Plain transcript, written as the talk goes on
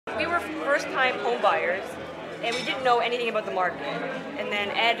first-time home buyers, and we didn't know anything about the market. And then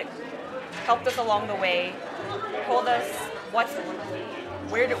Ed helped us along the way, told us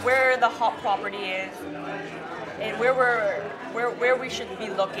where the hot property is, and where we should be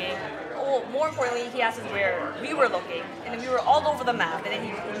looking. Well, more importantly, he asked us where we were looking, and then we were all over the map. And then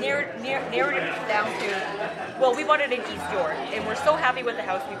he narrowed it down to, well, we bought it in East York, and we're so happy with the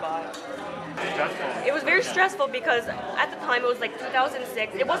house we bought. Stressful. It was very stressful because at the time it was like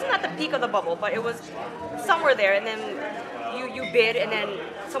 2006. It wasn't at the peak of the bubble, but it was somewhere there. And then you bid, and then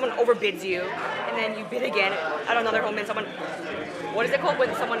someone overbids you, and then you bid again at another home, and someone, what is it called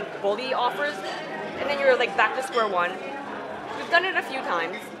when someone bully offers, and then you're like back to square one. We've done it a few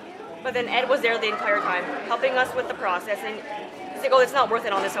times, but then Ed was there the entire time, helping us with the process, and he's like, oh, it's not worth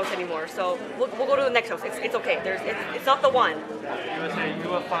it on this house anymore, so we'll go to the next house. It's okay. It's not the one. You will say you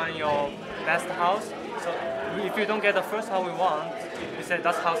will find your best house. So if you don't get the first house we want, you say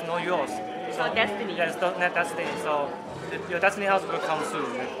that house not yours. It's not destiny. Yeah, it's not destiny. So your destiny house will come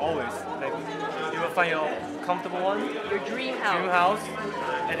soon, like always. Like you will find your comfortable one, Your dream house. dream house,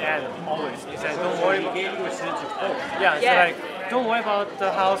 at the end always. You say don't worry about. Yeah, so Yeah. like don't worry about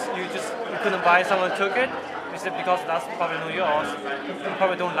the house you couldn't buy. Someone took it. You said because that's probably not yours. You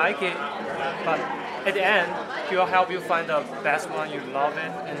probably don't like it, but at the end, he will help you find the best one. You love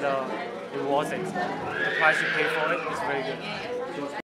it and it was it. The price you pay for it is very good.